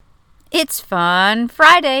It's Fun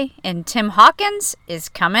Friday, and Tim Hawkins is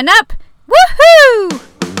coming up. Woohoo!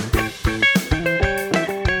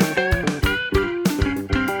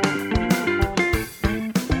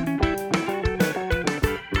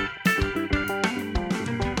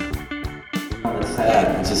 It's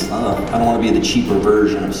sad. It's just, I don't want to be the cheaper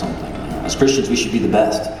version of something. As Christians, we should be the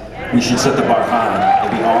best. We should set the bar high.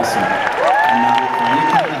 It'd be awesome. And now, when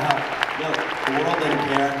you come to help, look, the world doesn't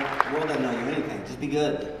care. The world doesn't know you anything. Just be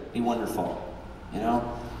good. Be wonderful. You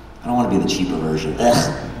know? I don't want to be the cheaper version.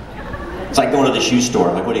 Ugh. It's like going to the shoe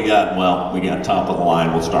store. Like, what do you got? Well, we got top of the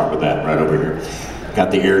line. We'll start with that right over here.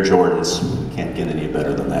 Got the Air Jordans. Can't get any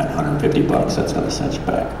better than that. $150. That's gonna set you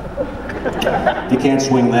back. If you can't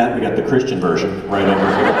swing that, we got the Christian version right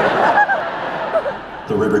over here.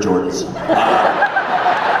 The River Jordans.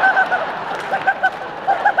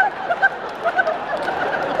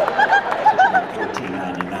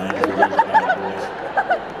 $14.99 for these bad boys.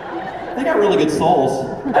 They got really good soles.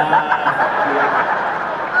 But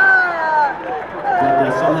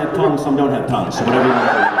some have tongues, some don't have tongues. So whatever you want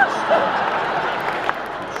to do.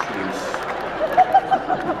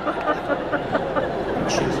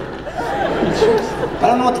 Shoes. I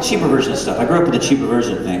don't know what the cheaper version of stuff. I grew up with the cheaper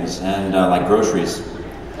version of things, and like groceries.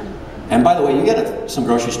 And by the way, you get some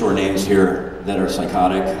grocery store names here that are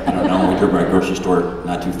psychotic. I don't know. We grew up at a grocery store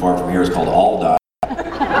not too far from here. It's called Aldi.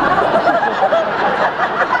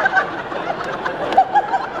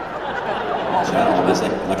 So I don't know. That's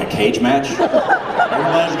like a cage match.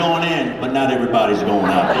 Everybody's going in, but not everybody's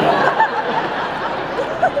going out yet.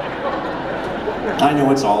 I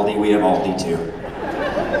know it's Aldi. We have Aldi too.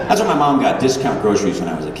 That's where my mom got discount groceries when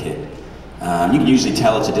I was a kid. You can usually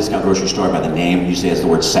tell it's a discount grocery store by the name. It usually has the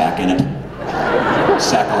word sack in it.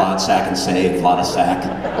 Sack-a-lot, sack and save, a lot of sack.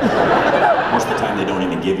 Most of the time they don't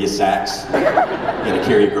even give you sacks. You gotta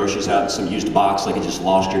carry your groceries out in some used box like you just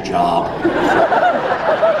lost your job.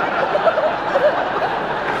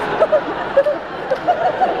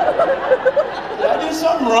 Did I do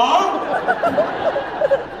something wrong?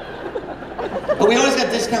 But we always got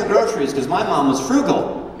discount groceries because my mom was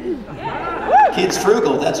frugal. Kids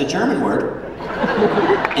frugal, that's a German word.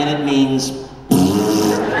 And it means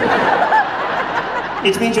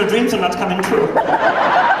your dreams are not coming true.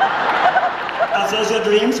 Are those your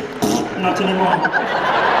dreams? Not anymore.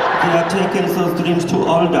 You are taking those dreams to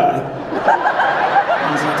all die.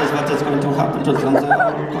 And that is what is going to happen to them. They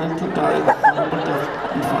are going to die a horrible death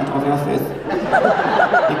in front of your face.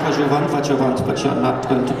 Because you want what you want, but you're not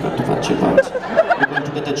going to get what you want. You're going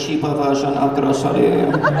to get a cheaper version of grocery.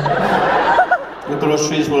 The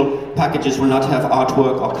packages will not have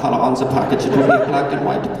artwork or color on the package. It will be a black and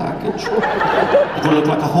white package. It will look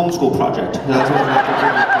like a homeschool project. That's what it will look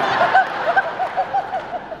like.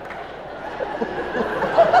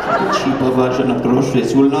 A cheaper version of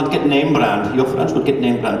groceries. You will not get name brand. Your friends will get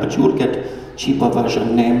name brand, but you will get cheaper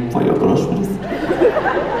version name for your groceries.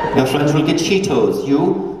 Your friends will get Cheetos.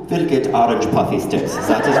 You will get orange puffy sticks.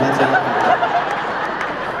 That is what they have.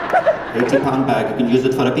 80-pound bag, you can use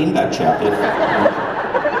it for a beanbag chair.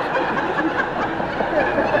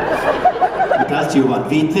 What else do you want?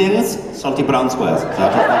 Wheat thins, salty brown squares.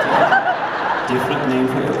 That is what you want. Different name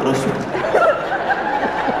for your grocery.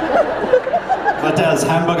 What else?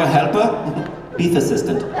 Hamburger helper? Beef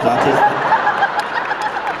assistant. That is.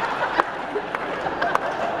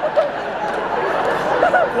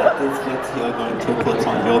 That is what you're going to put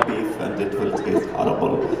on your beef, and it will taste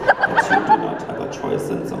horrible. But you do not have a choice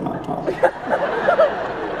in the matter.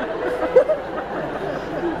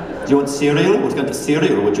 Do you want cereal? What kind of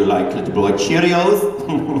cereal would you like? Little boy, Cheerios?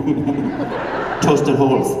 Toasted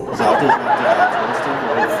holes. That is what they are, toasted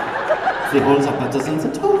holes. The holes are better than the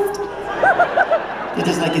toast. It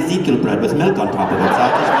is like Ezekiel bread with milk on top of it.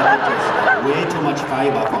 That is what it is. Way too much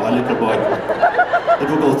fiber for a little boy. It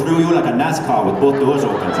will go through you like a NASCAR with both doors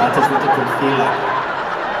open. That is what it will feel like.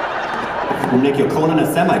 It will make your colon a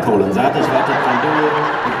semicolon. That is what it can do.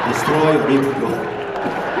 It will destroy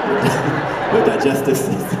your digestive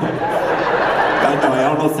system. I know, I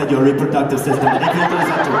almost said your reproductive system, but if you do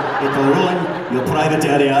that too, it will ruin your private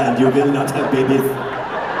area and you will not have babies.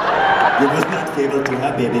 You will not be able to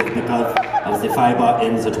have babies because of the fiber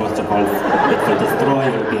in the toaster holes. It will destroy,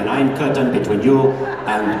 it will be an iron curtain between you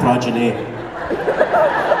and progeny.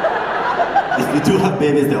 If you do have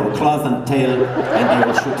babies, they will claws and tail, and they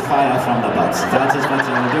will shoot fire from the butts. That is what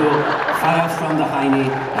they will do. Fire from the hiney,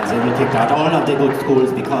 and they will kick out all of the good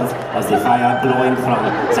schools because of the fire blowing from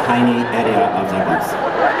the hiney area of their butts.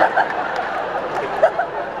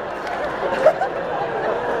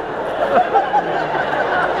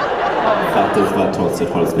 That is what toasted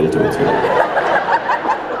holes will do to you.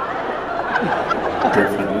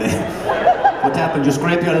 Differently. happened? You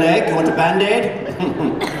scrape your leg? You want a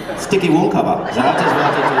Band-Aid? Sticky wound cover. That is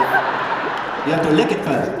what it is. You have to lick it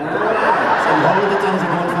first. So hold it on the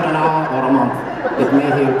wound for an hour or a month. It may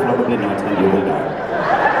heal, probably not, and you will die.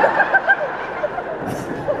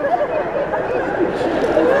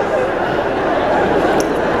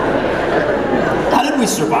 How did we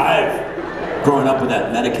survive growing up with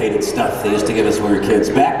that medicated stuff they used to give us when we were kids?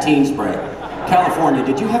 Bactine spray. California,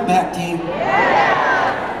 did you have Bactine?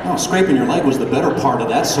 Yeah. No, scraping your leg was the better part of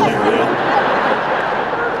that scenario.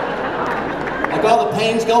 Like, all the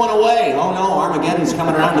pain's going away. Oh no, Armageddon's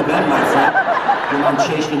coming around the bend, my friend. Your mom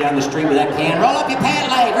chasing you down the street with that can. Roll up your pant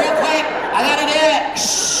leg real quick. I gotta do it.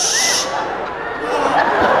 Shh.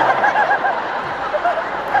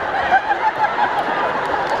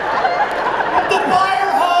 The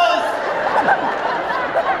fire hose.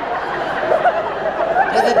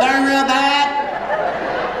 Does it burn real bad?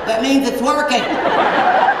 That means it's working.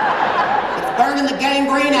 It's burning the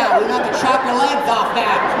gangrene out. We don't have to chop your legs off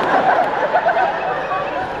now.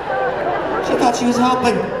 She thought she was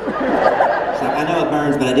helping. She's like, I know it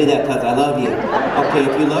burns, but I do that because I love you. Okay,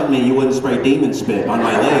 if you love me, you wouldn't spray demon spit on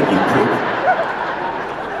my leg, you poop.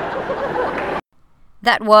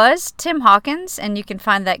 That was Tim Hawkins, and you can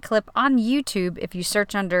find that clip on YouTube if you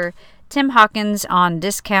search under Tim Hawkins on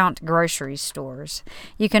discount grocery stores.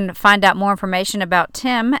 You can find out more information about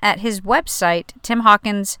Tim at his website,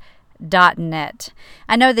 timhawkins.net.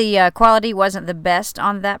 I know the quality wasn't the best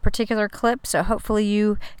on that particular clip, so hopefully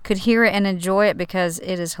you could hear it and enjoy it because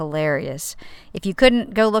it is hilarious. If you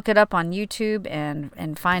couldn't, go look it up on YouTube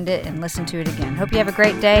and find it and listen to it again. Hope you have a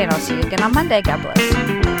great day, and I'll see you again on Monday. God bless.